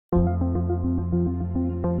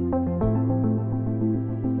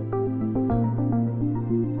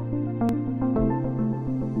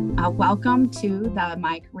Welcome to the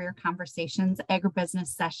My Career Conversations Agribusiness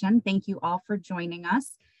session. Thank you all for joining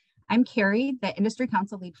us. I'm Carrie, the Industry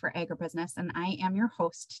Council Lead for Agribusiness, and I am your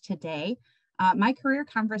host today. My Career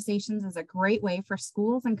Conversations is a great way for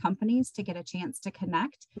schools and companies to get a chance to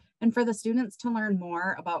connect and for the students to learn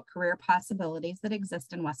more about career possibilities that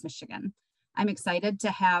exist in West Michigan. I'm excited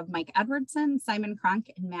to have Mike Edwardson, Simon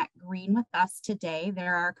Cronk, and Matt Green with us today.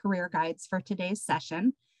 They're our career guides for today's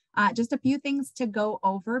session. Just a few things to go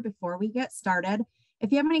over before we get started.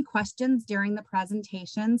 If you have any questions during the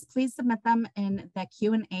presentations, please submit them in the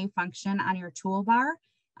Q&A function on your toolbar.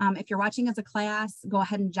 If you're watching as a class, go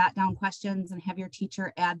ahead and jot down questions and have your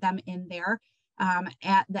teacher add them in there.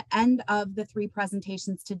 At the end of the three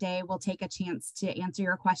presentations today, we'll take a chance to answer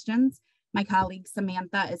your questions. My colleague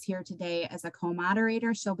Samantha is here today as a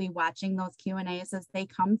co-moderator. She'll be watching those Q&As as they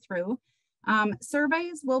come through.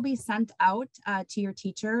 Surveys will be sent out to your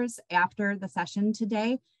teachers after the session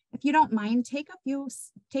today. If you don't mind, take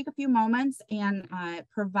a few moments and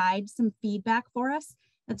provide some feedback for us.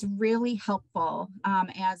 That's really helpful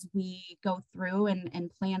as we go through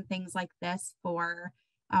and plan things like this for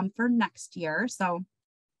next year. So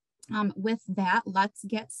with that, let's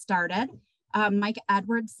get started. Mike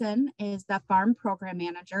Edwardson is the Farm Program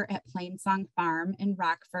Manager at Plainsong Farm in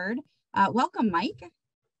Rockford. Welcome, Mike.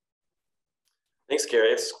 Thanks, Carrie.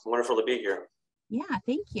 It's wonderful to be here. Yeah,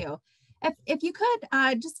 thank you. If you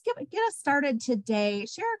could just get us started today,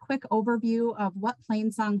 share a quick overview of what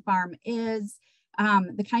Plainsong Farm is,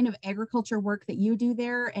 the kind of agriculture work that you do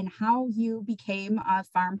there, and how you became a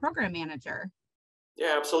farm program manager.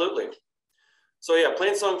 Yeah, absolutely. So yeah,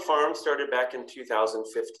 Plainsong Farm started back in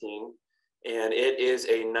 2015, and it is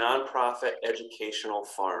a nonprofit educational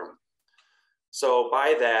farm. So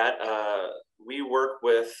by that, we work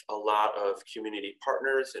with a lot of community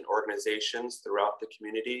partners and organizations throughout the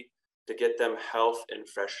community to get them health and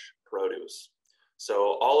fresh produce.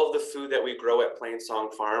 So all of the food that we grow at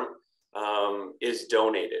Plainsong Farm is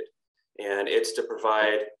donated, and it's to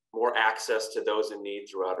provide more access to those in need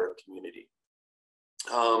throughout our community.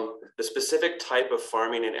 The specific type of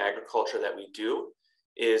farming and agriculture that we do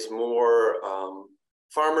is more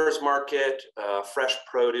farmers market, fresh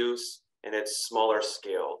produce, and it's smaller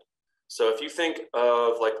scaled. So if you think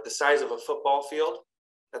of like the size of a football field,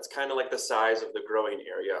 that's kind of like the size of the growing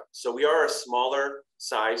area. So we are a smaller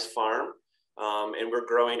size farm, and we're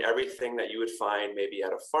growing everything that you would find maybe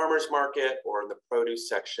at a farmer's market or in the produce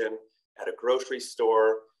section at a grocery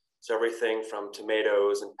store. So everything from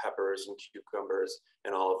tomatoes and peppers and cucumbers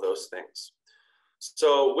and all of those things.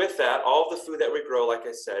 So with that, all of the food that we grow, like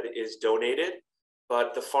I said, is donated,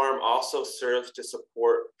 but the farm also serves to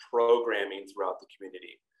support programming throughout the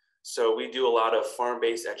community. So we do a lot of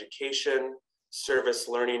farm-based education, service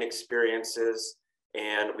learning experiences,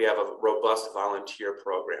 and we have a robust volunteer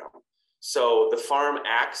program. So the farm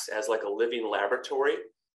acts as like a living laboratory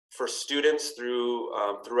for students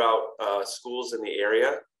throughout schools in the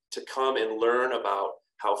area to come and learn about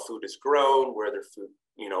how food is grown, where their food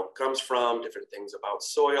comes from, different things about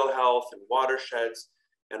soil health and watersheds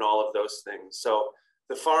and all of those things. So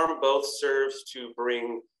the farm both serves to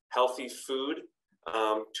bring healthy food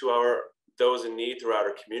to those in need throughout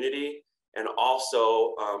our community, and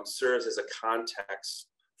also serves as a context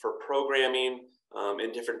for programming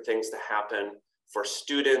and different things to happen for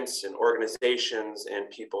students and organizations and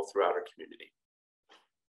people throughout our community.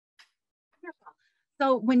 Wonderful.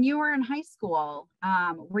 So when you were in high school,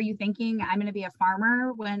 were you thinking I'm going to be a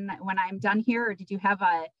farmer when I'm done here, or did you have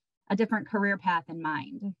a different career path in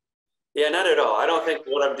mind? Yeah, not at all. I don't think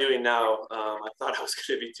what I'm doing now, I thought I was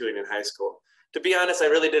going to be doing in high school. To be honest, I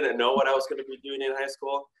really didn't know what I was going to be doing in high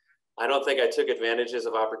school. I don't think I took advantages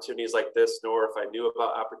of opportunities like this, nor if I knew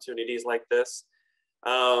about opportunities like this.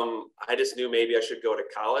 I just knew maybe I should go to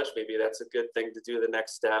college. Maybe that's a good thing to do the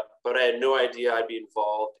next step. But I had no idea I'd be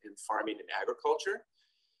involved in farming and agriculture,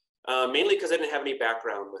 mainly because I didn't have any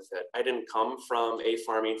background with it. I didn't come from a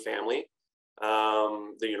farming family.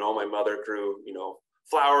 My mother grew,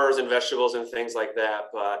 flowers and vegetables and things like that,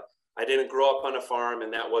 but I didn't grow up on a farm,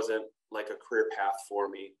 and that wasn't like a career path for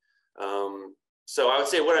me. So I would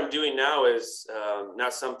say what I'm doing now is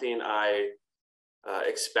not something I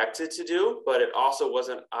expected to do, but it also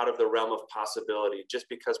wasn't out of the realm of possibility, just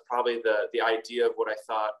because probably the idea of what I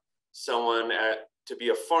thought someone to be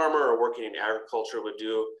a farmer or working in agriculture would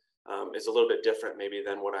do is a little bit different maybe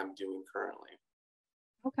than what I'm doing currently.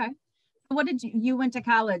 Okay. What did you went to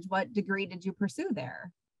college? What degree did you pursue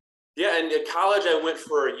there? Yeah, and in college, I went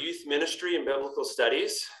for youth ministry and biblical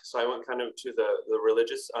studies. So I went kind of to the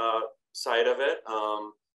religious side of it,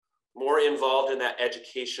 more involved in that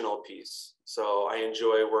educational piece. So I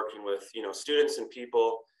enjoy working with, students and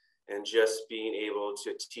people and just being able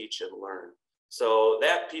to teach and learn. So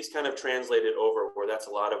that piece kind of translated over, where that's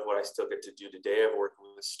a lot of what I still get to do today. I'm working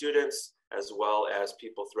with students as well as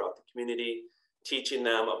people throughout the community, teaching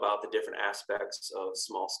them about the different aspects of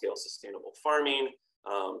small scale sustainable farming,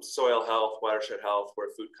 soil health, watershed health, where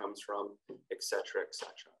food comes from, et cetera, et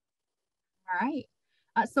cetera. All right.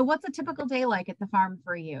 So what's a typical day like at the farm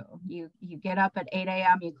for you? You get up at 8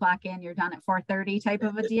 a.m., you clock in, you're done at 4:30 type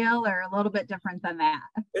of a deal, or a little bit different than that?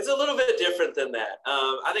 It's a little bit different than that.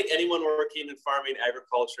 I think anyone working in farming,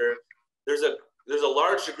 agriculture, there's a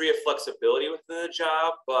large degree of flexibility within the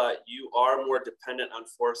job, but you are more dependent on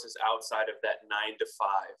forces outside of that 9 to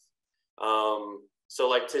 5. So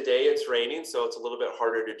like today it's raining, so it's a little bit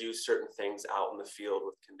harder to do certain things out in the field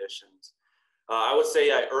with conditions. I would say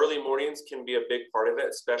early mornings can be a big part of it,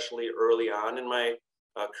 especially early on in my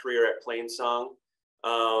career at Plainsong.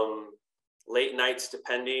 Late nights,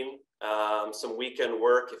 depending, some weekend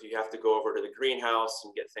work if you have to go over to the greenhouse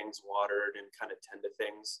and get things watered and kind of tend to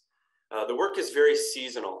things. The work is very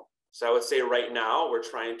seasonal. So I would say right now we're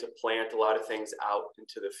trying to plant a lot of things out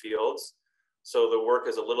into the fields. So the work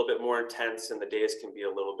is a little bit more intense and the days can be a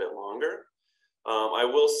little bit longer. I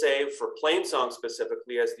will say for Plainsong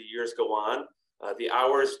specifically, as the years go on, the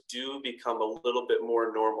hours do become a little bit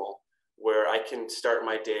more normal, where I can start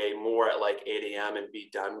my day more at like 8 a.m. and be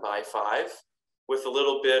done by 5, with a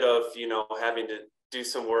little bit of, having to do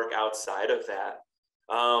some work outside of that.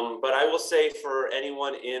 But I will say for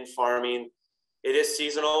anyone in farming, it is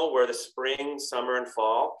seasonal, where the spring, summer, and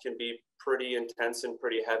fall can be pretty intense and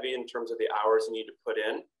pretty heavy in terms of the hours you need to put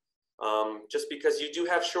in, just because you do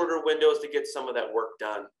have shorter windows to get some of that work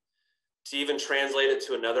done. To even translate it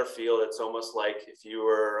to another field, it's almost like if you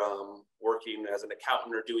were working as an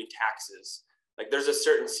accountant or doing taxes. Like there's a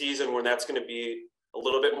certain season when that's going to be a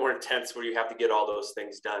little bit more intense, where you have to get all those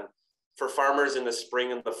things done. For farmers in the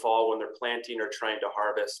spring and the fall, when they're planting or trying to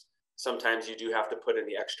harvest, sometimes you do have to put in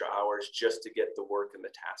the extra hours just to get the work and the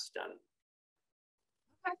tasks done.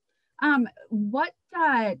 What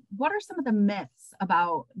are some of the myths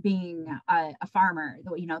about being a farmer?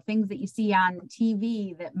 Things that you see on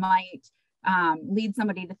TV that might lead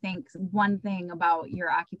somebody to think one thing about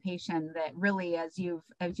your occupation that really, as you've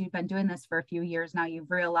been doing this for a few years now, you've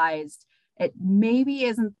realized it maybe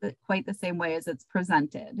isn't quite the same way as it's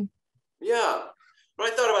presented. Yeah,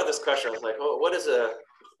 when I thought about this question, I was like, oh,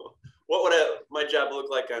 what would my job look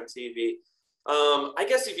like on TV? I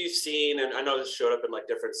guess if you've seen, and I know this showed up in like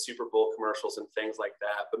different Super Bowl commercials and things like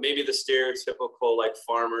that, but maybe the stereotypical like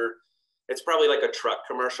farmer, it's probably like a truck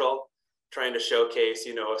commercial trying to showcase,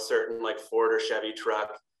 a certain like Ford or Chevy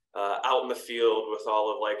truck out in the field with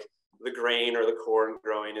all of like the grain or the corn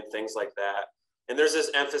growing and things like that. And there's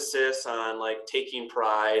this emphasis on like taking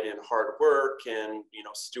pride in hard work and,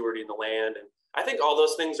 stewarding the land. And I think all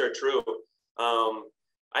those things are true.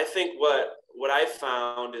 I think what I've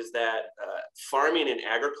found is that farming and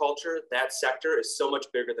agriculture, that sector is so much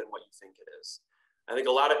bigger than what you think it is. I think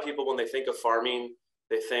a lot of people, when they think of farming,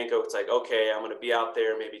 they think, oh, it's like, okay, I'm going to be out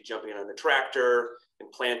there maybe jumping on the tractor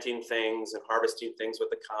and planting things and harvesting things with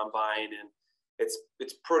the combine. And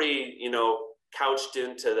it's pretty, couched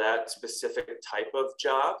into that specific type of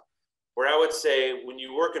job, where I would say when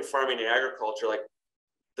you work in farming and agriculture, like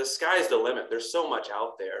the sky's the limit. There's so much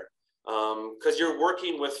out there because you're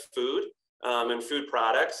working with food and food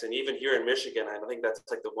products. And even here in Michigan, I think that's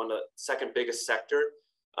like the second biggest sector.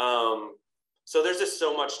 So there's just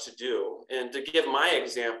so much to do. And to give my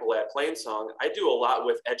example at Plainsong, I do a lot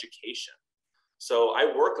with education. So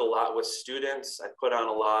I work a lot with students. I put on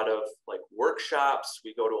a lot of like workshops.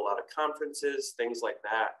 We go to a lot of conferences, things like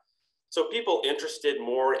that. So people interested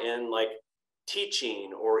more in like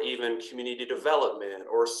teaching or even community development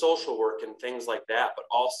or social work and things like that, but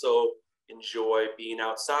also enjoy being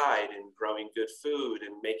outside and growing good food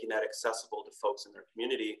and making that accessible to folks in their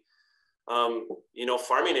community.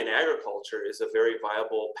 Farming and agriculture is a very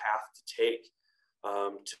viable path to take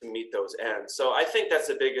to meet those ends. So I think that's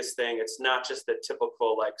the biggest thing. It's not just the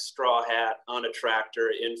typical like straw hat on a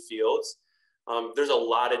tractor in fields. There's a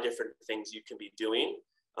lot of different things you can be doing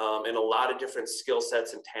and a lot of different skill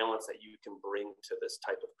sets and talents that you can bring to this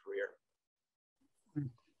type of career.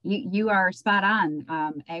 You are spot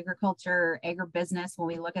on. Agriculture, agribusiness, when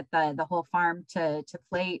we look at the whole farm to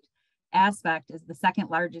plate aspect, is the second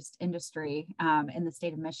largest industry in the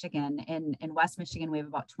state of Michigan. In West Michigan, we have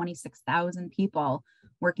about 26,000 people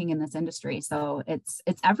working in this industry. So it's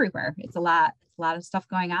everywhere. It's a lot of stuff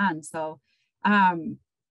going on. So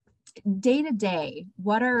day to day,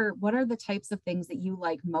 what are the types of things that you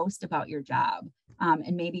like most about your job?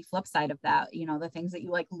 And maybe flip side of that, the things that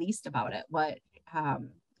you like least about it. What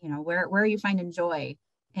where you finding joy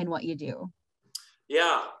in what you do?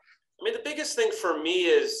 Yeah, I mean, the biggest thing for me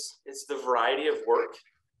is it's the variety of work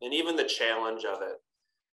and even the challenge of it.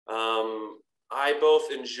 I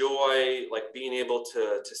both enjoy like being able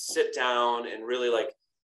to sit down and really like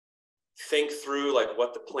think through like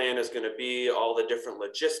what the plan is going to be, all the different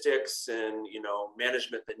logistics and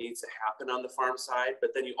management that needs to happen on the farm side,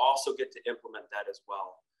 but then you also get to implement that as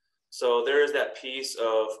well. So there is that piece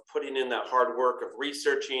of putting in that hard work of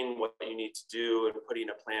researching what you need to do and putting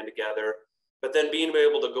a plan together, but then being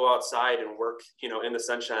able to go outside and work in the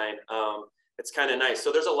sunshine. It's kind of nice.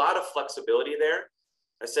 So there's a lot of flexibility there.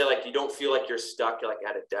 I say like you don't feel like you're stuck like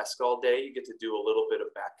at a desk all day. You get to do a little bit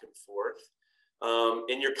of back and forth.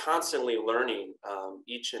 And you're constantly learning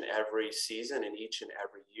each and every season and each and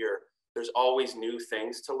every year. There's always new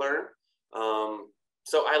things to learn.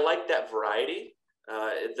 So I like that variety.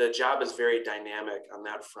 The job is very dynamic on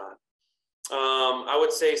that front. I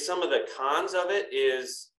would say some of the cons of it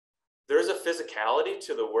is there's a physicality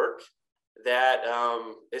to the work that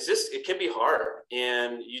it can be hard.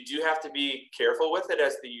 And you do have to be careful with it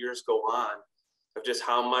as the years go on of just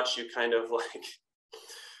how much you kind of like,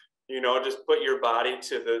 just put your body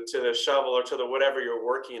to the shovel or to the whatever you're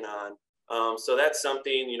working on. So that's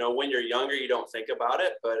something, when you're younger, you don't think about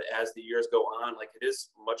it, but as the years go on, like it is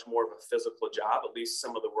much more of a physical job, at least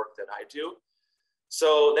some of the work that I do.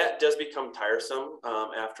 So that does become tiresome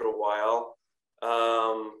after a while.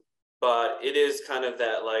 But it is kind of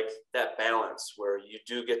that balance where you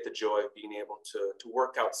do get the joy of being able to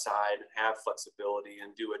work outside and have flexibility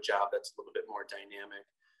and do a job that's a little bit more dynamic.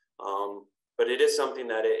 But it is something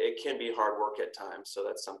that it can be hard work at times. So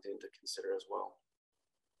that's something to consider as well.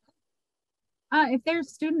 If there's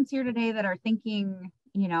students here today that are thinking,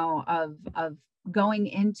 of going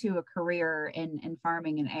into a career in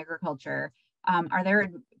farming and agriculture, are there,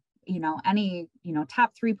 any,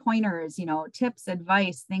 top 3 pointers, tips,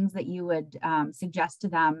 advice, things that you would suggest to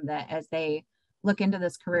them that as they look into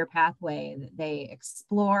this career pathway, that they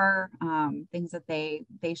explore, things that they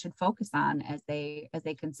should focus on as they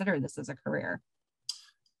consider this as a career?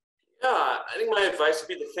 Yeah, I think my advice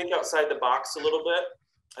would be to think outside the box a little bit.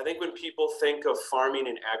 I think when people think of farming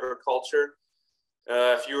and agriculture,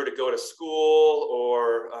 if you were to go to school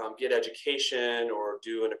or get education or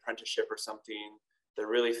do an apprenticeship or something, they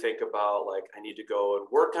really think about like, I need to go and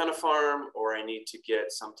work on a farm, or I need to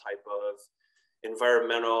get some type of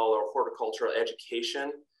environmental or horticultural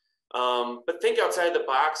education. But think outside the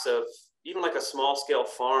box of even like a small scale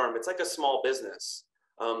farm. It's like a small business.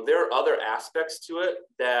 There are other aspects to it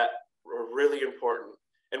that are really important.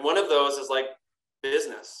 And one of those is like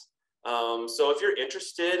business. So if you're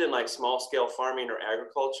interested in like small scale farming or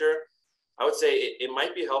agriculture, I would say it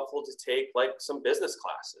might be helpful to take like some business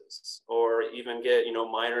classes or even get,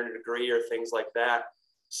 minor degree or things like that.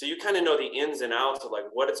 So you kind of know the ins and outs of like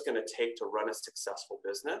what it's going to take to run a successful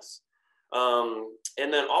business.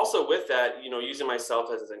 And then also with that, using myself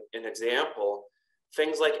as an example,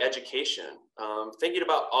 things like education, thinking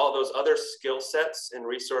about all those other skill sets and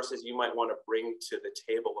resources you might want to bring to the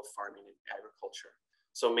table of farming and agriculture.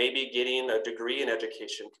 So maybe getting a degree in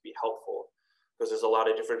education could be helpful because there's a lot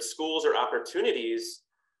of different schools or opportunities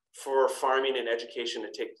for farming and education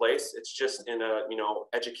to take place. It's just in a,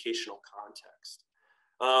 educational context.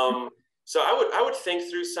 So I would think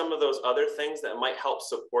through some of those other things that might help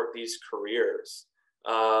support these careers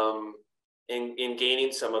in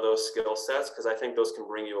gaining some of those skill sets, because I think those can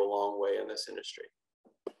bring you a long way in this industry.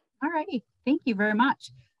 All righty. Thank you very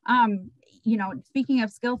much. Speaking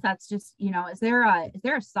of skill sets, just, is there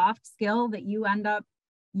a soft skill that you end up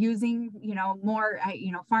using, more,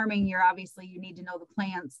 farming, you need to know the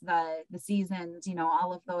plants, the seasons,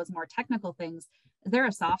 all of those more technical things. Is there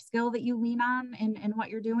a soft skill that you lean on in what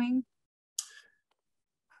you're doing?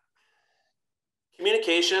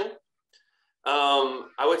 Communication.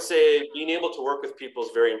 I would say being able to work with people is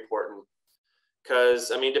very important because,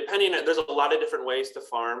 there's a lot of different ways to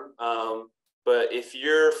farm. But if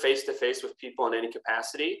you're face to face with people in any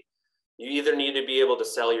capacity, you either need to be able to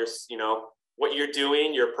sell your, what you're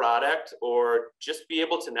doing, your product, or just be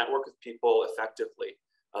able to network with people effectively.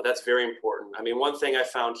 That's very important. One thing I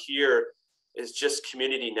found here is just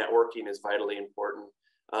community networking is vitally important.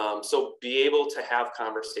 So be able to have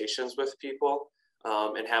conversations with people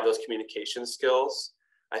and have those communication skills,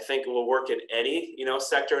 I think will work in any,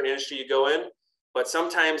 sector and industry you go in. But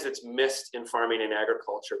sometimes it's missed in farming and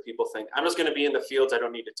agriculture. People think, I'm just going to be in the fields. I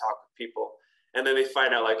don't need to talk with people. And then they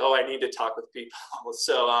find out like, oh, I need to talk with people.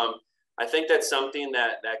 So I think that's something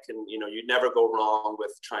that can, you'd never go wrong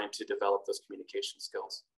with trying to develop those communication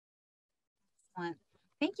skills. Excellent.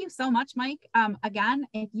 Thank you so much, Mike. Again,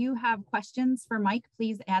 if you have questions for Mike,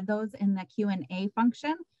 please add those in the Q&A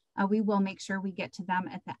function. We will make sure we get to them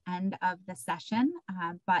at the end of the session.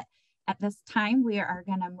 But at this time, we are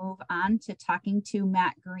going to move on to talking to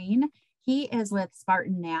Matt Green. He is with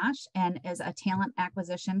Spartan Nash and is a talent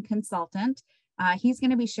acquisition consultant. He's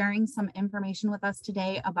going to be sharing some information with us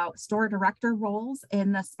today about store director roles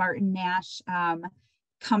in the Spartan Nash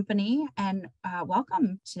company. And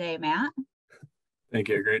welcome today, Matt. Thank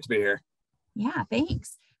you. Great to be here. Yeah,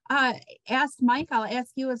 thanks. Asked Mike, I'll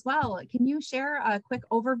ask you as well. Can you share a quick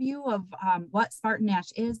overview of what Spartan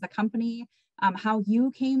Nash is, the company, how you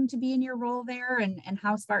came to be in your role there, and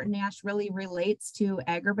how Spartan Nash really relates to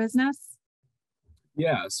agribusiness?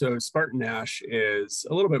 Yeah, so Spartan Nash is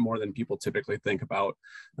a little bit more than people typically think about.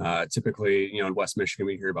 Typically, in West Michigan,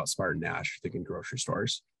 we hear about Spartan Nash, thinking grocery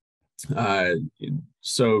stores.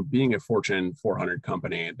 So being a Fortune 400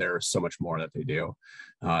 company, there's so much more that they do.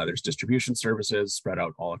 There's distribution services spread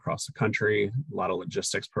out all across the country, a lot of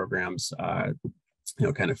logistics programs,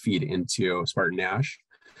 kind of feed into Spartan Nash.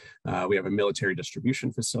 We have a military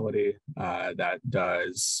distribution facility that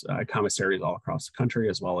does commissaries all across the country,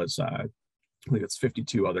 as well as I think it's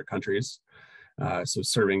 52 other countries. So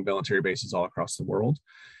serving military bases all across the world.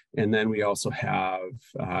 And then we also have,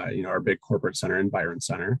 our big corporate center in Byron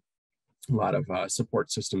Center. A lot of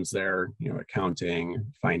support systems there,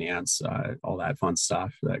 accounting, finance, all that fun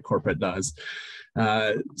stuff that corporate does.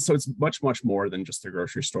 So it's much, much more than just the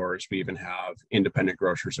grocery stores. We even have independent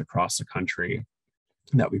grocers across the country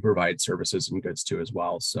that we provide services and goods to as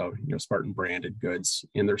well. So, Spartan branded goods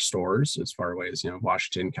in their stores as far away as,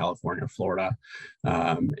 Washington, California, Florida.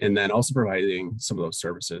 And then also providing some of those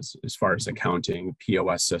services as far as accounting,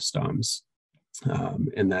 POS systems,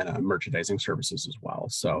 and then merchandising services as well.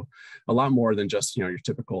 So a lot more than just, your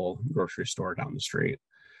typical grocery store down the street.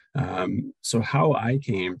 So how I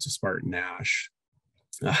came to Spartan Nash,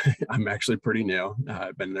 I'm actually pretty new.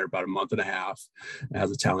 I've been there about a month and a half as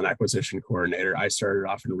a talent acquisition coordinator. I started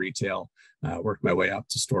off in retail, worked my way up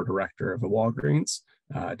to store director of a Walgreens,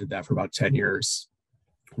 did that for about 10 years.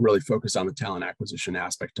 Really focused on the talent acquisition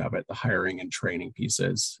aspect of it, the hiring and training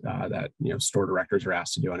pieces that store directors are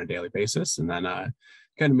asked to do on a daily basis, and then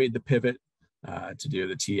kind of made the pivot to do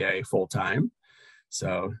the TA full time.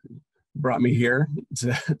 So brought me here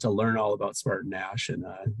to learn all about Spartan Nash and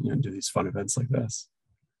do these fun events like this.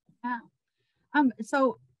 Yeah.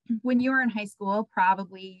 So when you were in high school,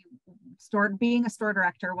 probably being a store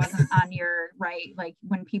director wasn't on your right. Like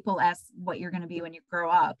when people ask what you're going to be when you grow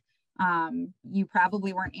up. You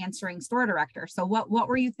probably weren't answering store director. So what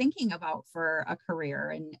were you thinking about for a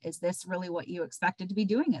career? And is this really what you expected to be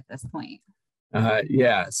doing at this point?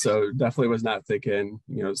 Yeah, so definitely was not thinking,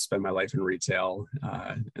 spend my life in retail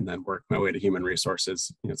and then work my way to human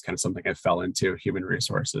resources. It's kind of something I fell into, human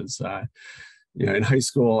resources. In high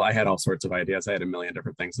school, I had all sorts of ideas. I had a million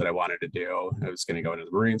different things that I wanted to do. I was going to go into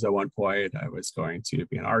the Marines at one point. I was going to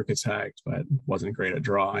be an architect, but wasn't great at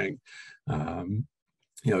drawing.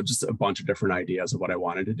 Just a bunch of different ideas of what I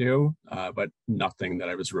wanted to do, but nothing that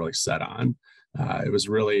I was really set on. It was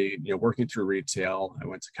really, working through retail. I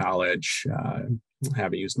went to college,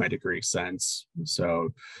 haven't used my degree since.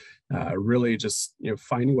 So really just,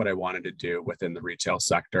 finding what I wanted to do within the retail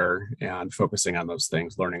sector and focusing on those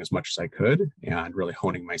things, learning as much as I could and really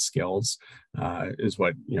honing my skills is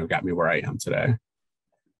what, got me where I am today.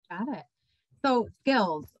 Got it. So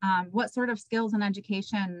skills, what sort of skills and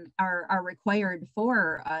education are required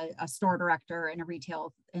for a store director in a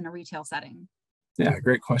retail setting? Yeah,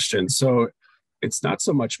 great question. So it's not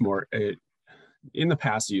so much more, in the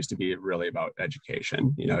past, it used to be really about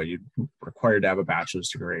education. You're required to have a bachelor's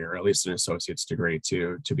degree or at least an associate's degree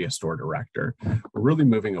to be a store director. We're really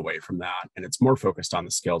moving away from that, and it's more focused on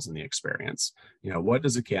the skills and the experience. What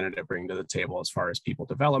does a candidate bring to the table as far as people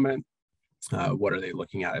development? What are they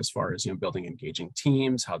looking at as far as building engaging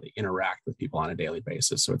teams, how they interact with people on a daily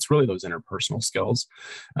basis? So it's really those interpersonal skills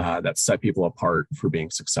that set people apart for being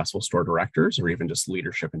successful store directors or even just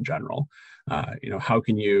leadership in general. How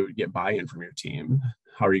can you get buy-in from your team?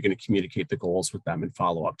 How are you going to communicate the goals with them and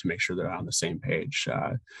follow up to make sure they're on the same page?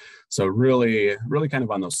 So really kind of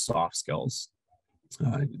on those soft skills,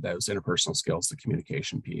 those interpersonal skills, the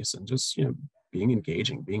communication piece, and just being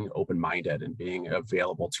engaging, being open-minded, and being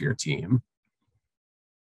available to your team.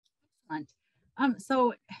 Excellent.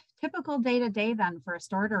 So typical day-to-day then for a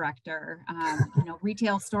store director,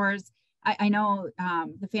 retail stores, I know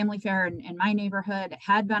the Family Fair in my neighborhood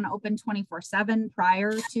had been open 24/7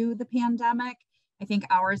 prior to the pandemic. I think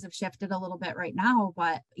hours have shifted a little bit right now,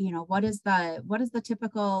 but what is the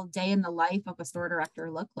typical day in the life of a store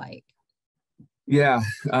director look like? Yeah,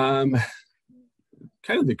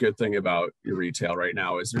 kind of the good thing about your retail right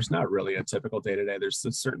now is there's not really a typical day-to-day. There's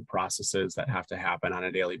certain processes that have to happen on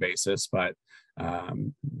a daily basis, but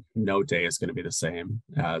no day is going to be the same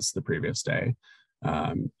as the previous day.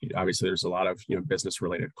 Obviously, there's a lot of business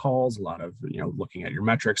related calls, a lot of looking at your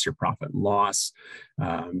metrics, your profit and loss,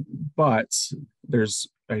 but there's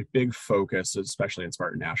a big focus, especially in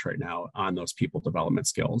SpartanNash right now, on those people development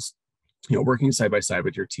skills. Working side by side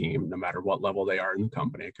with your team, no matter what level they are in the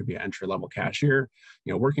company. It could be an entry level cashier,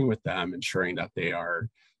 working with them, ensuring that they are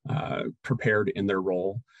prepared in their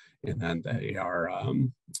role, and then they are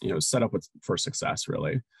set up for success,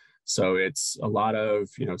 really. So it's a lot of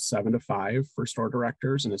 7 to 5 for store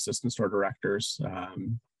directors and assistant store directors,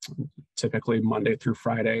 typically Monday through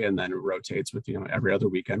Friday, and then it rotates with every other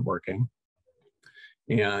weekend working.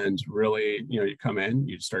 And really, you come in,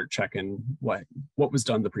 you start checking what was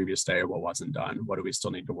done the previous day, what wasn't done, what do we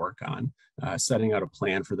still need to work on, setting out a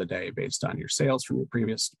plan for the day based on your sales from the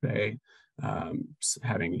previous day,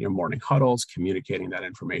 having morning huddles, communicating that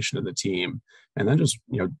information to the team, and then just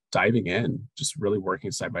diving in, just really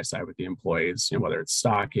working side by side with the employees, whether it's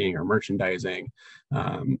stocking or merchandising,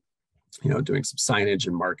 doing some signage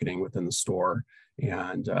and marketing within the store,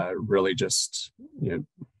 and really just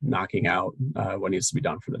knocking out what needs to be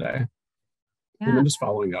done for the day. Yeah. And then just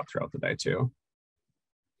following up throughout the day too.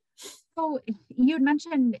 So you had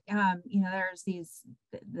mentioned there's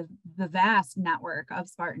the vast network of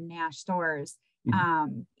SpartanNash stores.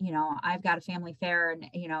 Mm-hmm. I've got a family fair and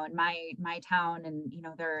in my town, and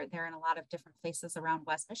they're in a lot of different places around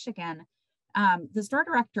West Michigan. The store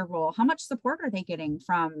director role, how much support are they getting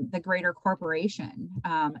from the greater corporation?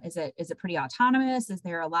 Is it pretty autonomous? Is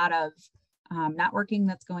there a lot of networking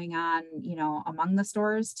that's going on, among the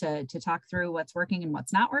stores to talk through what's working and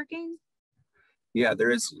what's not working? Yeah,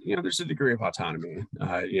 there's a degree of autonomy.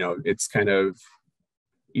 It's kind of,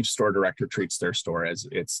 each store director treats their store as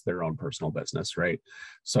it's their own personal business, right?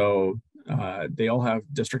 So they all have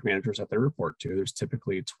district managers that they report to. There's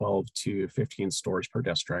typically 12 to 15 stores per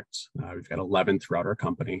district. We've got 11 throughout our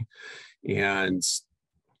company. And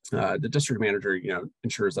the district manager,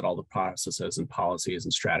 ensures that all the processes and policies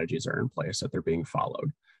and strategies are in place, that they're being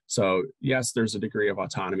followed. So yes, there's a degree of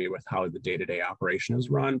autonomy with how the day-to-day operation is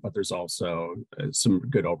run, but there's also some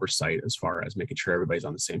good oversight as far as making sure everybody's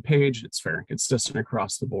on the same page, it's fair and consistent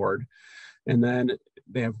across the board. And then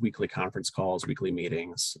they have weekly conference calls, weekly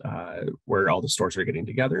meetings, where all the stores are getting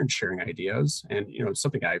together and sharing ideas. And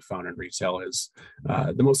something I've found in retail is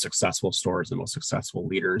the most successful stores, the most successful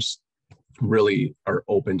leaders really are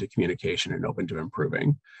open to communication and open to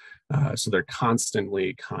improving. So they're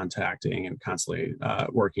constantly contacting and constantly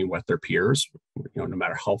working with their peers, no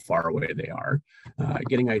matter how far away they are,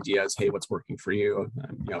 getting ideas. Hey, what's working for you?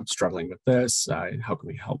 I'm struggling with this. How can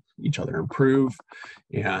we help each other improve?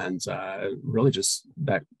 And really just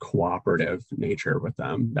that cooperative nature with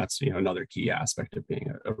them. That's another key aspect of being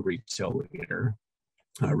a retail leader.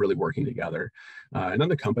 Really working together. And then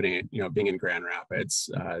the company, being in Grand Rapids,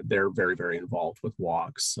 they're very, very involved with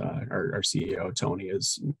walks. Our CEO, Tony,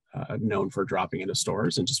 is known for dropping into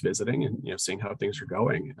stores and just visiting and, seeing how things are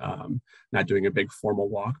going. Not doing a big formal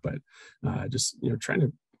walk, but just, trying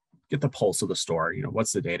to get the pulse of the store.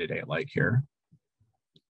 What's the day-to-day like here?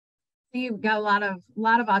 You've got a lot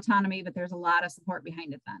of autonomy, but there's a lot of support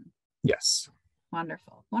behind it then. Yes.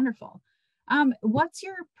 Wonderful. Wonderful. What's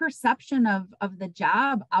your perception of the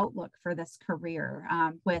job outlook for this career?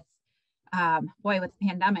 With the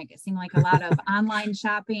pandemic, it seemed like a lot of online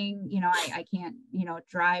shopping. I can't,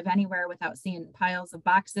 drive anywhere without seeing piles of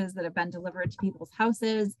boxes that have been delivered to people's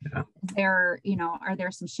houses. Yeah. Are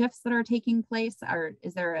there some shifts that are taking place? Or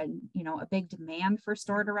is there a big demand for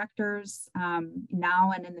store directors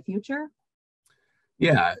now and in the future?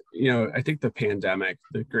 Yeah, I think the pandemic,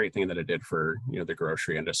 the great thing that it did for, the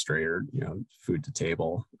grocery industry or, food to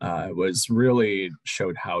table was really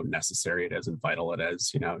showed how necessary it is and vital it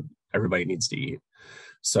is. Everybody needs to eat.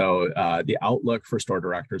 So the outlook for store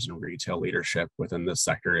directors and retail leadership within this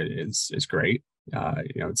sector is great.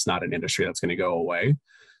 It's not an industry that's going to go away.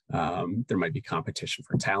 There might be competition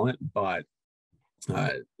for talent, but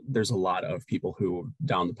there's a lot of people who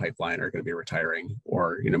down the pipeline are going to be retiring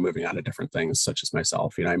or, moving on to different things, such as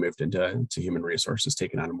myself. I moved into human resources,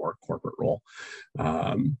 taking on a more corporate role.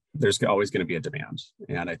 There's always going to be a demand.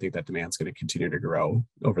 And I think that demand is going to continue to grow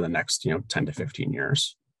over the next, 10 to 15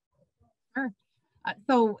 years. Sure.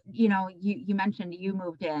 So, you mentioned you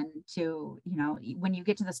moved into, when you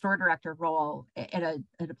get to the store director role at a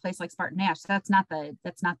place like SpartanNash, that's not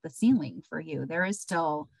the ceiling for you. There is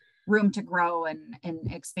still room to grow and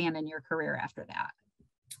expand in your career after that.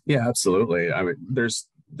 Yeah, absolutely. I mean, there's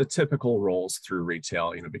the typical roles through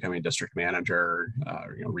retail, becoming a district manager,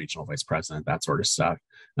 regional vice president, that sort of stuff.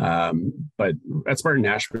 But at Spartan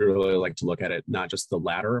Nash, we really like to look at it, not just the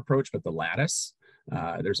ladder approach, but the lattice.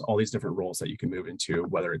 There's all these different roles that you can move into,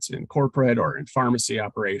 whether it's in corporate or in pharmacy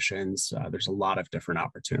operations. There's a lot of different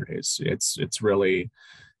opportunities. It's really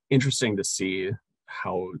interesting to see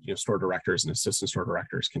how store directors and assistant store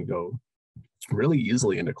directors can go really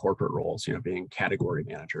easily into corporate roles, being category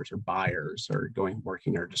managers or buyers, or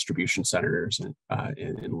working in distribution centers and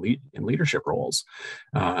in leadership roles,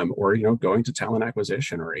 or going to talent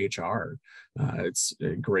acquisition or HR. It's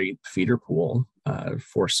a great feeder pool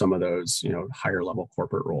for some of those higher level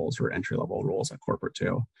corporate roles or entry level roles at corporate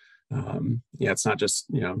too. It's not just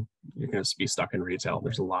you're going to be stuck in retail.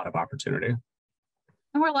 There's a lot of opportunity.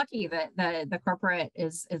 And we're lucky that the corporate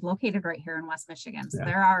is located right here in West Michigan. So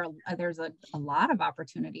there's a lot of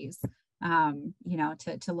opportunities,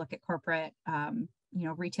 to look at corporate,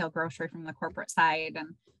 retail grocery from the corporate side.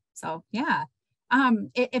 And so,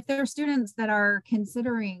 if there are students that are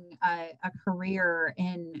considering a career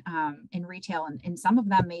in retail, and some of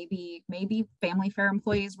them may be family fare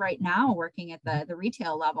employees right now working at the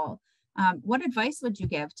retail level, what advice would you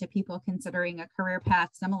give to people considering a career path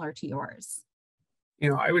similar to yours?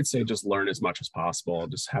 I would say just learn as much as possible,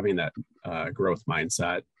 just having that growth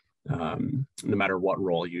mindset, no matter what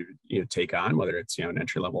role you take on, whether it's, an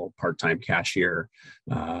entry-level part-time cashier,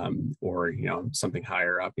 or, something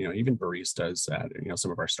higher up, even baristas at, some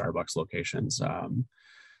of our Starbucks locations.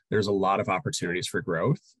 There's a lot of opportunities for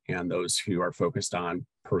growth, and those who are focused on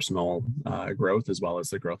personal growth, as well as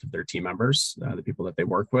the growth of their team members, the people that they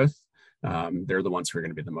work with, they're the ones who are going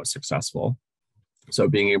to be the most successful. So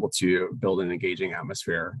being able to build an engaging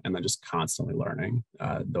atmosphere and then just constantly learning,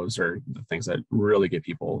 those are the things that really get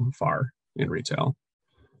people far in retail.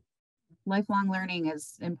 Lifelong learning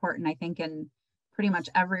is important, I think, in pretty much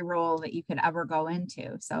every role that you could ever go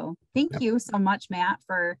into. So thank you so much, Matt,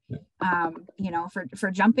 for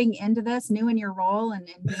jumping into this new in your role and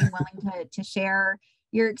being willing to share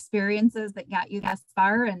your experiences that got you thus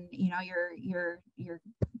far. And you're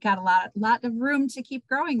got a lot of room to keep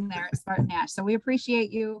growing there at Spartan Nash. So we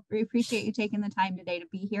appreciate you. We appreciate you taking the time today to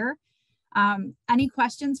be here. Any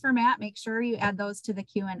questions for Matt? Make sure you add those to the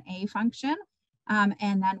Q&A function. And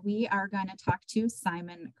then we are going to talk to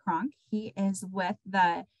Simon Kronk. He is with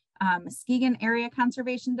the Muskegon Area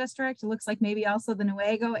Conservation District. It looks like maybe also the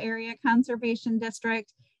Newaygo Area Conservation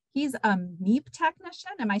District. He's a MEP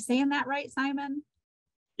technician. Am I saying that right, Simon?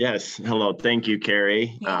 Yes. Hello. Thank you,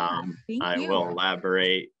 Carrie. I will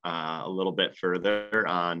elaborate a little bit further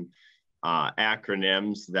on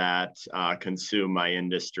acronyms that consume my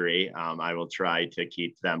industry. I will try to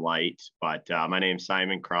keep them light, but my name is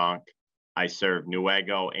Simon Kronk. I serve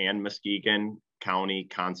Newaygo and Muskegon County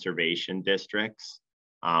Conservation Districts.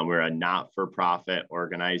 We're a not-for-profit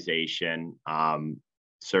organization,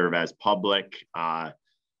 serve as public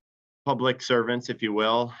servants, if you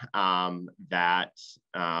will, that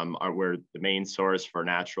we're the main source for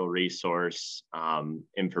natural resource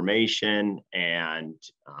information and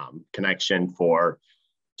connection for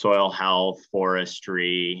soil health,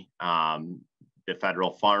 forestry, the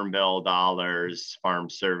federal farm bill dollars, Farm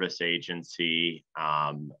Service Agency,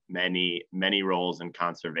 many roles in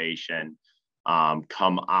conservation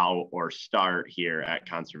come out or start here at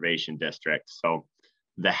Conservation District. So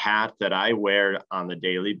the hat that I wear on the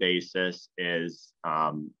daily basis is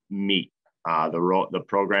MEEP. The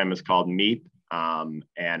program is called MEEP, and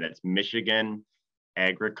it's Michigan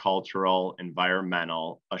Agricultural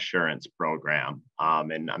Environmental Assurance Program.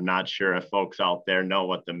 And I'm not sure if folks out there know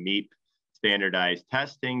what the MEEP standardized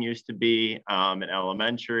testing used to be in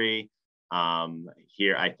elementary.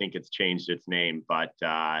 Here, I think it's changed its name, but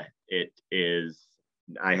it is,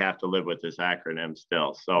 I have to live with this acronym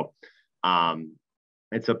still. So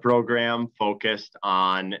it's a program focused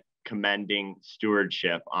on commending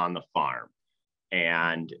stewardship on the farm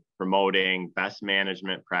and promoting best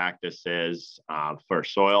management practices for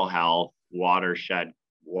soil health, watershed,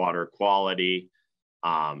 water quality,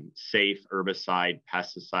 safe herbicide,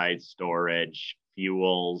 pesticide storage,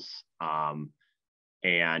 fuels,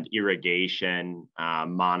 and irrigation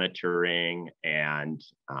monitoring and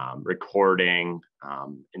recording,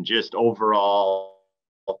 and just overall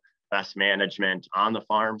best management on the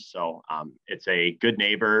farm. So it's a good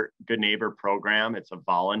neighbor program. It's a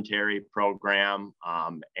voluntary program,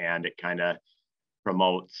 and it kind of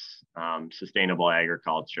promotes sustainable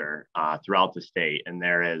agriculture throughout the state. And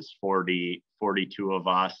there is 42 of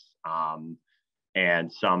us,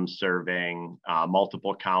 and some serving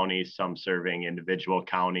multiple counties, some serving individual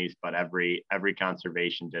counties, but every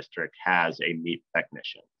conservation district has a MEEP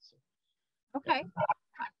technician. Okay.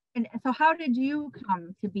 And so how did you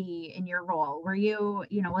come to be in your role? Were you,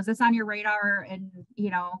 was this on your radar and,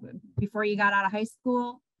 before you got out of high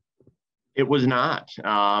school? It was not.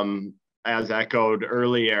 As echoed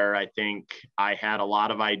earlier, I think I had a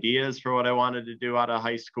lot of ideas for what I wanted to do out of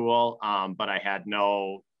high school, but I had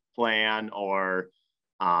no plan or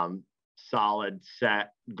solid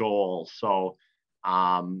set goal. So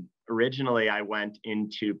originally I went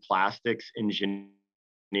into plastics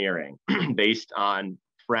engineering based on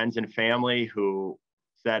friends and family who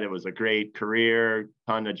said it was a great career,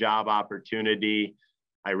 ton of job opportunity.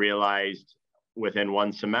 I realized within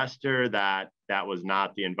one semester that was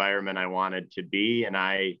not the environment I wanted to be. And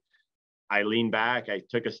I leaned back, I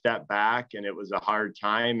took a step back, and it was a hard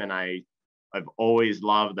time. And I've always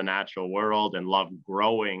loved the natural world and loved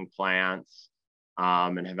growing plants,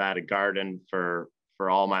 and have had a garden for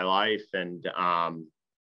all my life. And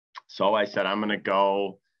so I said, I'm going to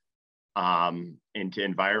go into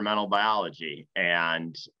environmental biology.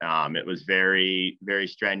 And it was very, very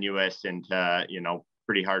strenuous into,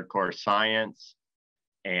 pretty hardcore science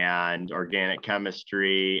and organic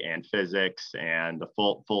chemistry and physics and the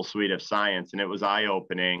full suite of science. And it was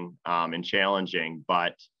eye-opening and challenging.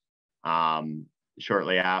 But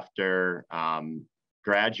shortly after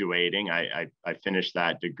graduating, I finished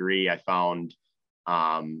that degree. I found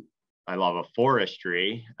I love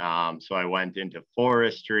forestry. So I went into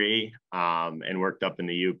forestry and worked up in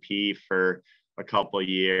the UP for a couple of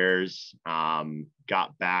years,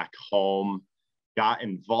 got back home, got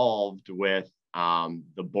involved with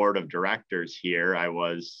the board of directors here. I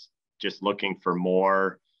was just looking for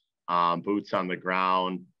more boots on the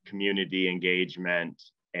ground, community engagement,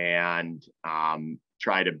 and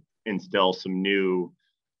try to instill some new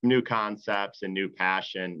concepts and new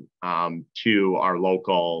passion to our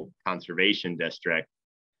local conservation district.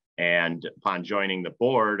 And upon joining the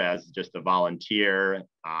board as just a volunteer,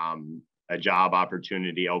 a job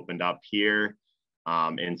opportunity opened up here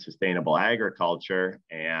in sustainable agriculture,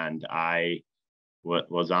 and I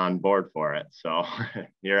was on board for it. So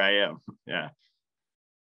here I am. Yeah.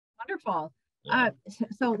 Wonderful. Yeah.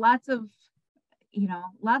 So lots of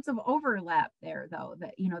overlap there, though,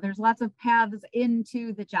 that, there's lots of paths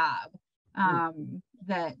into the job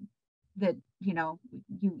that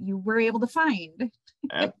you were able to find.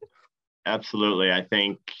 Absolutely. I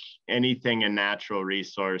think anything in natural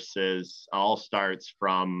resources all starts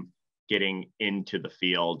from getting into the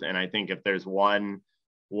field. And I think if there's one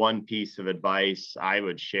piece of advice I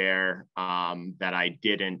would share that I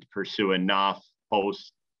didn't pursue enough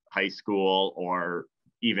post high school or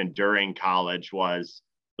even during college was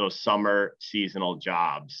those summer seasonal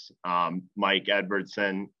jobs. Mike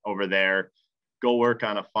Edwardson over there, go work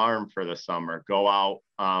on a farm for the summer, go out,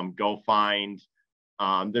 go find,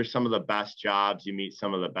 there's some of the best jobs, you meet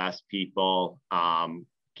some of the best people,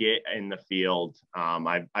 get in the field.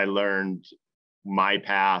 I learned my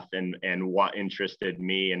path and what interested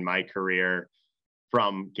me in my career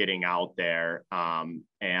from getting out there.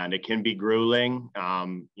 And it can be grueling,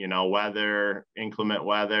 inclement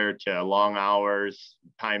weather to long hours,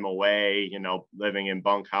 time away, living in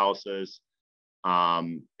bunk houses.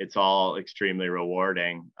 It's all extremely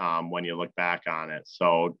rewarding when you look back on it.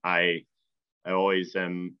 So I always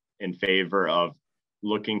am in favor of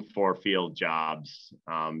looking for field jobs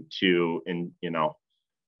to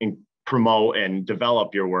promote and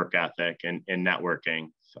develop your work ethic and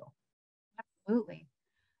networking. So. Absolutely.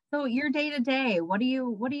 So your day to day, what do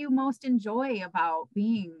you most enjoy about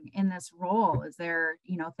being in this role? Is there,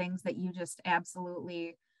 things that you just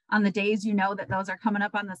absolutely, on the days that those are coming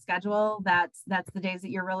up on the schedule, that's the days that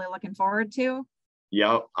you're really looking forward to?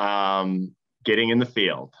 Yep. Getting in the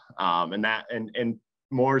field. And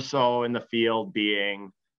more so in the field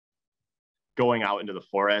being going out into the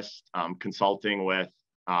forest, consulting with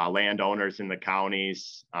landowners in the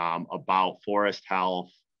counties about forest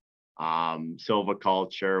health,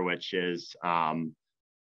 silviculture, which is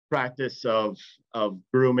practice of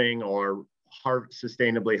grooming or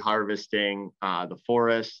sustainably harvesting the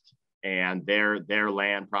forest and their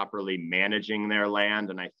land, properly managing their land.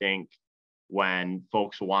 And I think when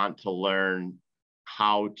folks want to learn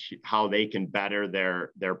how they can better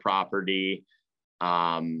their property,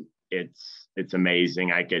 it's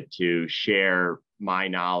amazing. I get to share my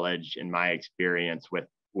knowledge and my experience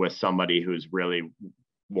with somebody who's really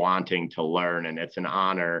wanting to learn, and it's an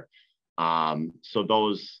honor. So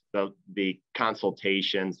the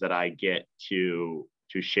consultations that I get to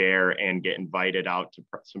share and get invited out to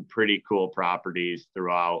some pretty cool properties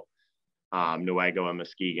throughout Newaygo and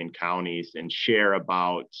Muskegon counties and share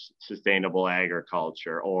about sustainable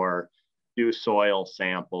agriculture or do soil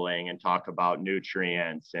sampling and talk about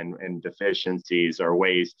nutrients and deficiencies or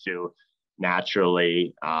ways to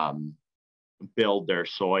naturally build their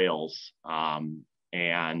soils,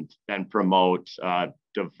 and then promote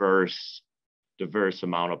diverse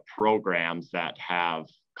amount of programs that have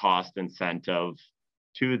cost incentive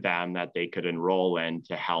to them that they could enroll in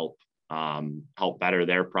to help better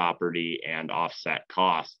their property and offset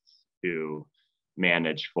costs to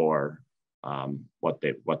manage for what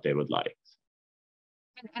they would like.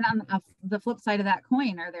 And on the flip side of that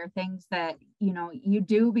coin, are there things that, you know, you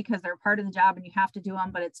do because they're part of the job and you have to do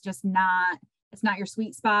them, but it's just not your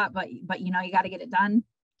sweet spot, but you know, you got to get it done?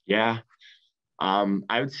 Yeah.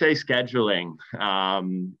 I would say scheduling.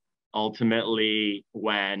 Ultimately,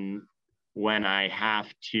 when I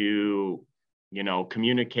have to, you know,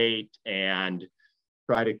 communicate and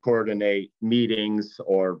try to coordinate meetings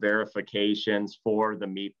or verifications for the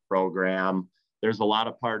MEAP program, there's a lot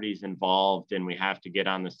of parties involved and we have to get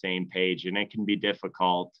on the same page, and it can be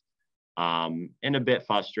difficult and a bit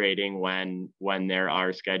frustrating when there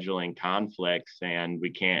are scheduling conflicts and we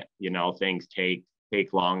can't, you know, things take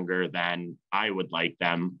longer than I would like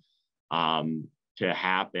them to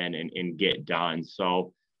happen and get done.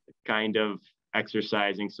 So kind of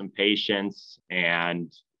exercising some patience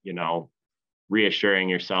and, you know, reassuring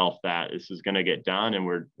yourself that this is going to get done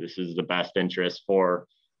and this is the best interest for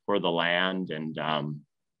the land. And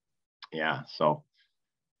yeah.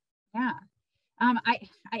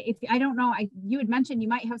 I don't know. You had mentioned you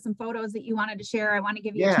might have some photos that you wanted to share. I want to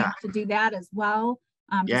give you a chance to do that as well.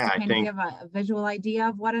 Just to kind of give a visual idea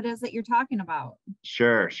of what it is that you're talking about.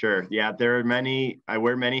 Sure. Yeah, I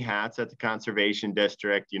wear many hats at the Conservation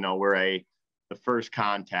District. You know, we're the first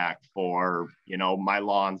contact for, you know, my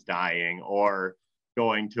lawn's dying, or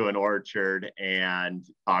going to an orchard and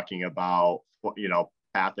talking about, you know,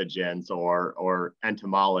 pathogens or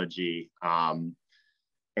entomology, or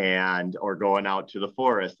going out to the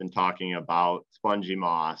forest and talking about spongy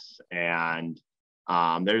moss. And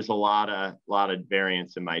there's a lot of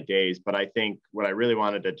variance in my days, but I think what I really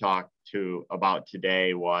wanted to talk about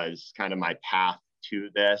today was kind of my path to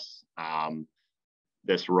this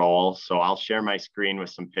role. So I'll share my screen with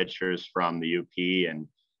some pictures from the UP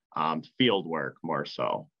and field work more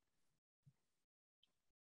so.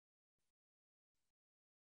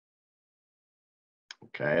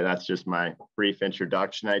 Okay, that's just my brief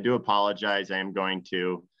introduction. I do apologize. I am going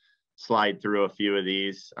to slide through a few of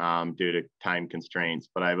these due to time constraints,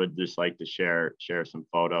 but I would just like to share some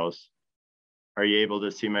photos. Are you able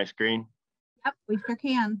to see my screen? Yep, we sure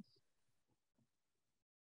can.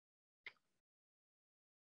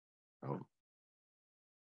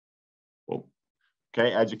 Oh.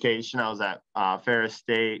 Okay, education. I was at Ferris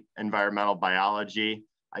State Environmental Biology.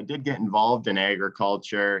 I did get involved in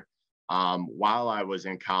agriculture while I was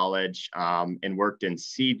in college and worked in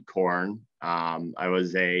seed corn. I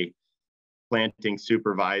was a planting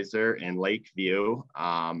supervisor in Lakeview.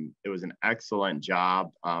 It was an excellent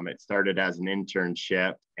job. It started as an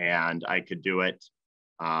internship, and I could do it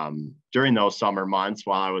during those summer months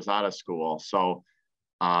while I was out of school. So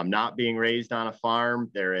not being raised on a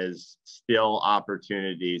farm, there is still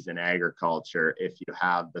opportunities in agriculture if you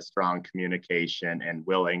have the strong communication and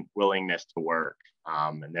willingness to work,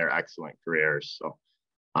 and they're excellent careers. So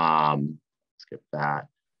skip that.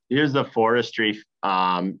 Here's the forestry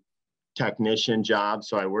technician job.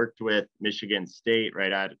 So I worked with Michigan State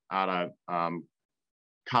right out of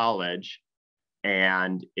college,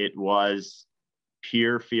 and it was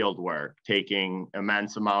pure field work, taking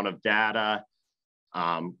immense amount of data,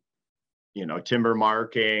 you know, timber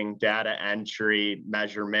marking, data entry,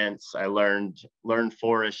 measurements. I learned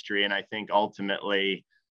forestry, and I think ultimately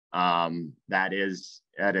that is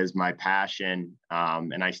my passion,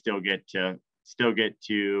 and I still get to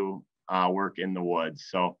work in the woods.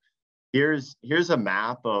 So here's a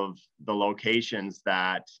map of the locations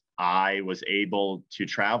that I was able to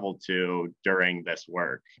travel to during this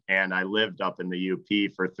work. And I lived up in the UP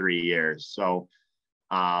for 3 years. So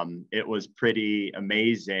it was pretty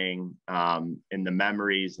amazing in the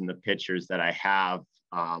memories and the pictures that I have.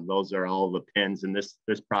 Those are all the pins, and this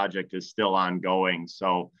project is still ongoing.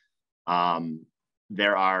 So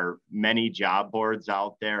there are many job boards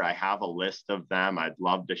out there. I have a list of them I'd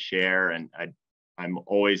love to share, and I'm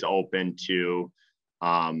always open to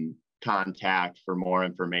contact for more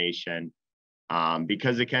information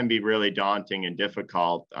because it can be really daunting and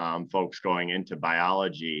difficult, folks going into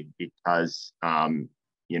biology, because,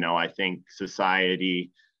 you know, I think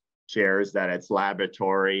society shares that it's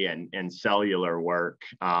laboratory and cellular work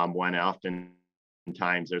when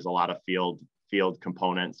oftentimes there's a lot of field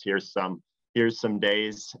components. Here's some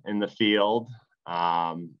days in the field.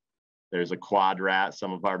 There's a quadrat,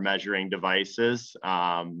 some of our measuring devices,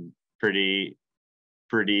 pretty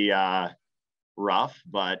rough,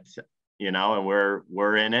 but you know, and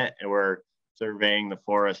we're in it, and we're surveying the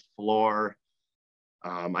forest floor,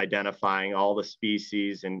 identifying all the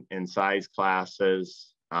species and size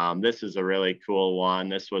classes. This is a really cool one.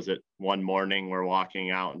 This was at one morning, we're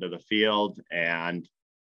walking out into the field, and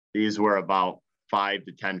these were about 5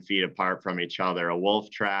 to 10 feet apart from each other, a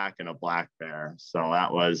wolf track and a black bear. So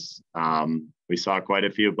that was, we saw quite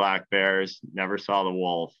a few black bears, never saw the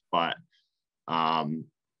wolf, but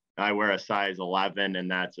I wear a size 11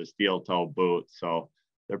 and that's a steel toe boot. So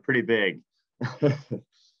they're pretty big.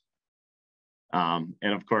 And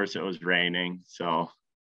of course it was raining. So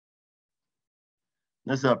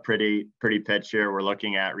this is a pretty picture. We're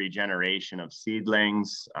looking at regeneration of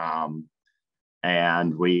seedlings.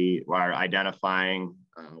 And we are identifying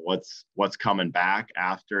what's coming back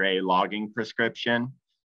after a logging prescription.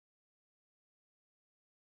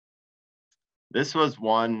 This was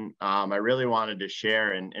one I really wanted to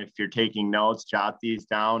share, and if you're taking notes, jot these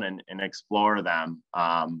down and explore them.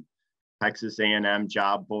 Texas A&M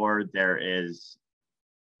job board, there is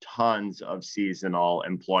tons of seasonal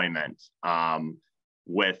employment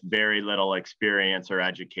with very little experience or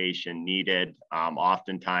education needed.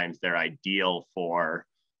 Oftentimes they're ideal for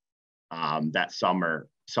that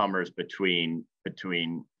summers between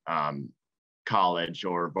college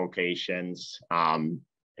or vocations.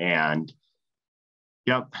 And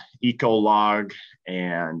yep, Ecolog,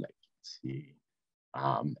 and let's see,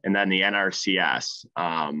 and then the NRCS,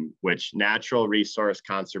 which Natural Resource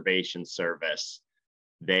Conservation Service.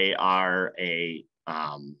 They are a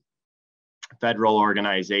federal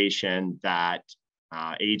organization, that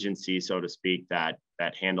agency, so to speak, that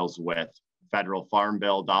handles with federal farm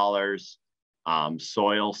bill dollars.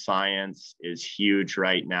 Soil science is huge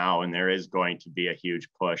right now, and there is going to be a huge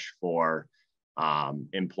push for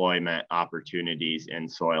employment opportunities in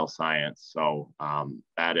soil science. So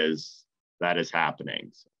that is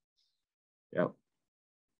happening. So, yep.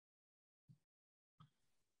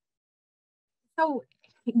 So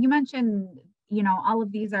you mentioned, you know, all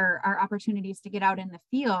of these are opportunities to get out in the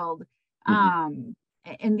field. And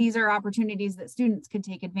these are opportunities that students could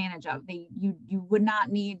take advantage of. You would not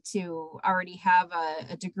need to already have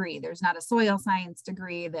a degree. There's not a soil science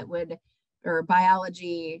degree that would, or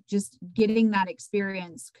biology. Just getting that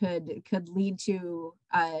experience could lead to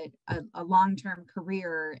a long-term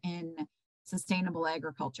career in sustainable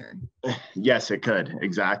agriculture. Yes, it could,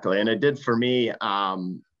 exactly, and it did for me.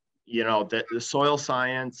 You know, the soil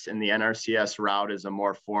science and the NRCS route is a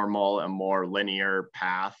more formal and more linear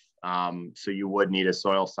path. So you would need a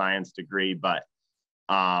soil science degree, but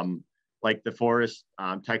like the forest,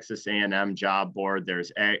 Texas A&M job board,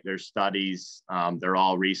 there's studies, they're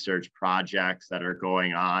all research projects that are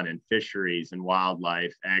going on in fisheries and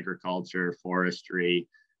wildlife, agriculture, forestry.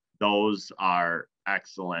 Those are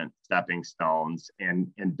excellent stepping stones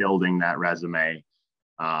in building that resume.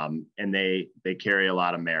 And they carry a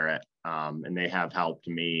lot of merit, and they have helped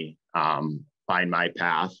me find my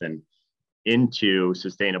path and into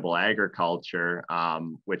sustainable agriculture,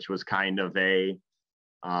 which was kind of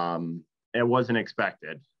it wasn't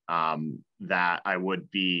expected that I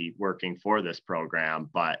would be working for this program,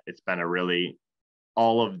 but it's been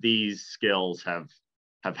all of these skills have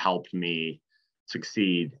helped me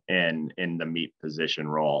succeed in the meat position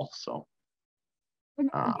role. So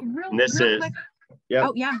this is quick. Yep.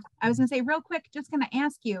 Oh yeah, I was gonna say real quick, just gonna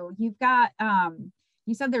ask you, you've got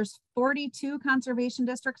you said there's 42 conservation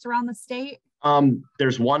districts around the state.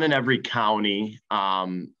 There's one in every county.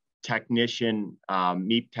 Meat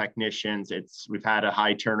technicians, we've had a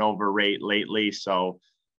high turnover rate lately, so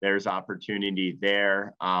there's opportunity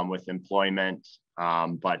there with employment,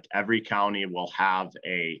 but every county will have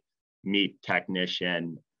a meat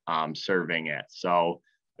technician serving it. So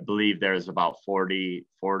I believe there's about 42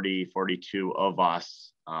 of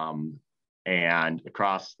us, and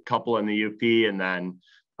across a couple in the UP, and then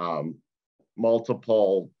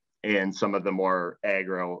multiple in some of the more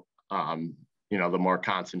the more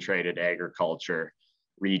concentrated agriculture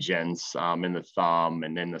regions in the Thumb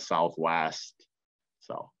and in the Southwest.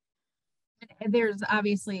 So there's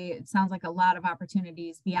obviously, it sounds like a lot of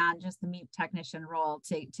opportunities beyond just the meat technician role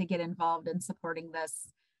to get involved in supporting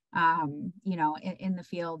this, in the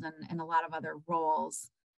field and a lot of other roles.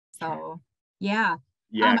 So yeah.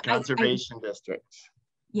 Conservation districts.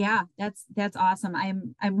 Yeah, that's awesome.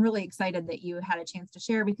 I'm really excited that you had a chance to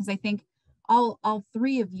share, because I think all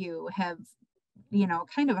three of you have,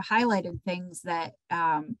 kind of highlighted things that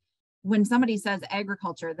when somebody says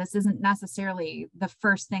agriculture, this isn't necessarily the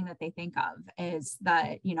first thing that they think of is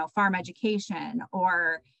the, farm education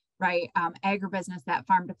or right? Agribusiness, that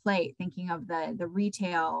farm to plate, thinking of the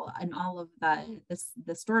retail and all of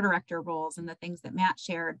the store director roles and the things that Matt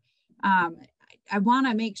shared. I want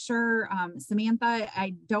to make sure, Samantha,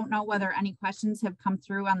 I don't know whether any questions have come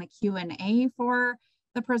through on the Q&A for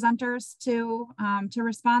the presenters to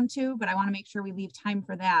respond to, but I want to make sure we leave time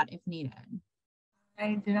for that if needed.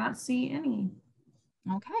 I do not see any.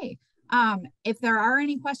 Okay. If there are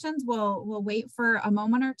any questions, we'll wait for a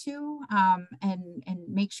moment or two and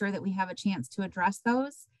make sure that we have a chance to address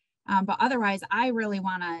those. But otherwise, I really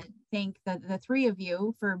want to thank the three of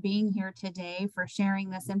you for being here today, for sharing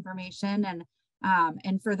this information,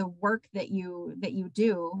 and for the work that you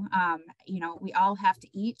do. You know, we all have to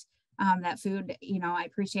eat that food. You know, I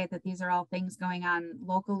appreciate that these are all things going on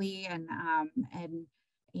locally, and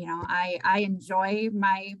you know, I enjoy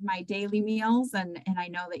my daily meals, and I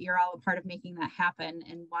know that you're all a part of making that happen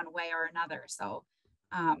in one way or another. So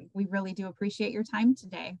we really do appreciate your time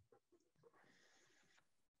today.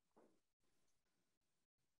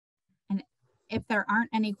 And if there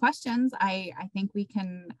aren't any questions, I think we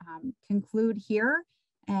can conclude here.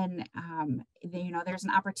 And you know, there's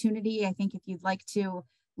an opportunity, I think, if you'd like to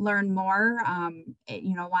learn more,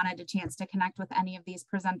 you know, wanted a chance to connect with any of these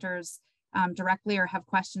presenters directly or have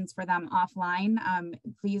questions for them offline,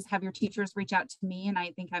 please have your teachers reach out to me, and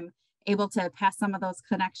I think I'm able to pass some of those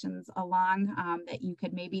connections along, that you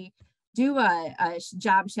could maybe do a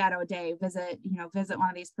job shadow day, visit one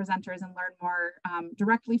of these presenters and learn more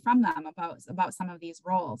directly from them about some of these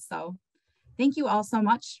roles. So thank you all so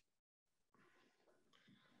much.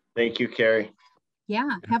 Thank you, Carrie.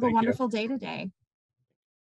 Yeah, have a wonderful day today.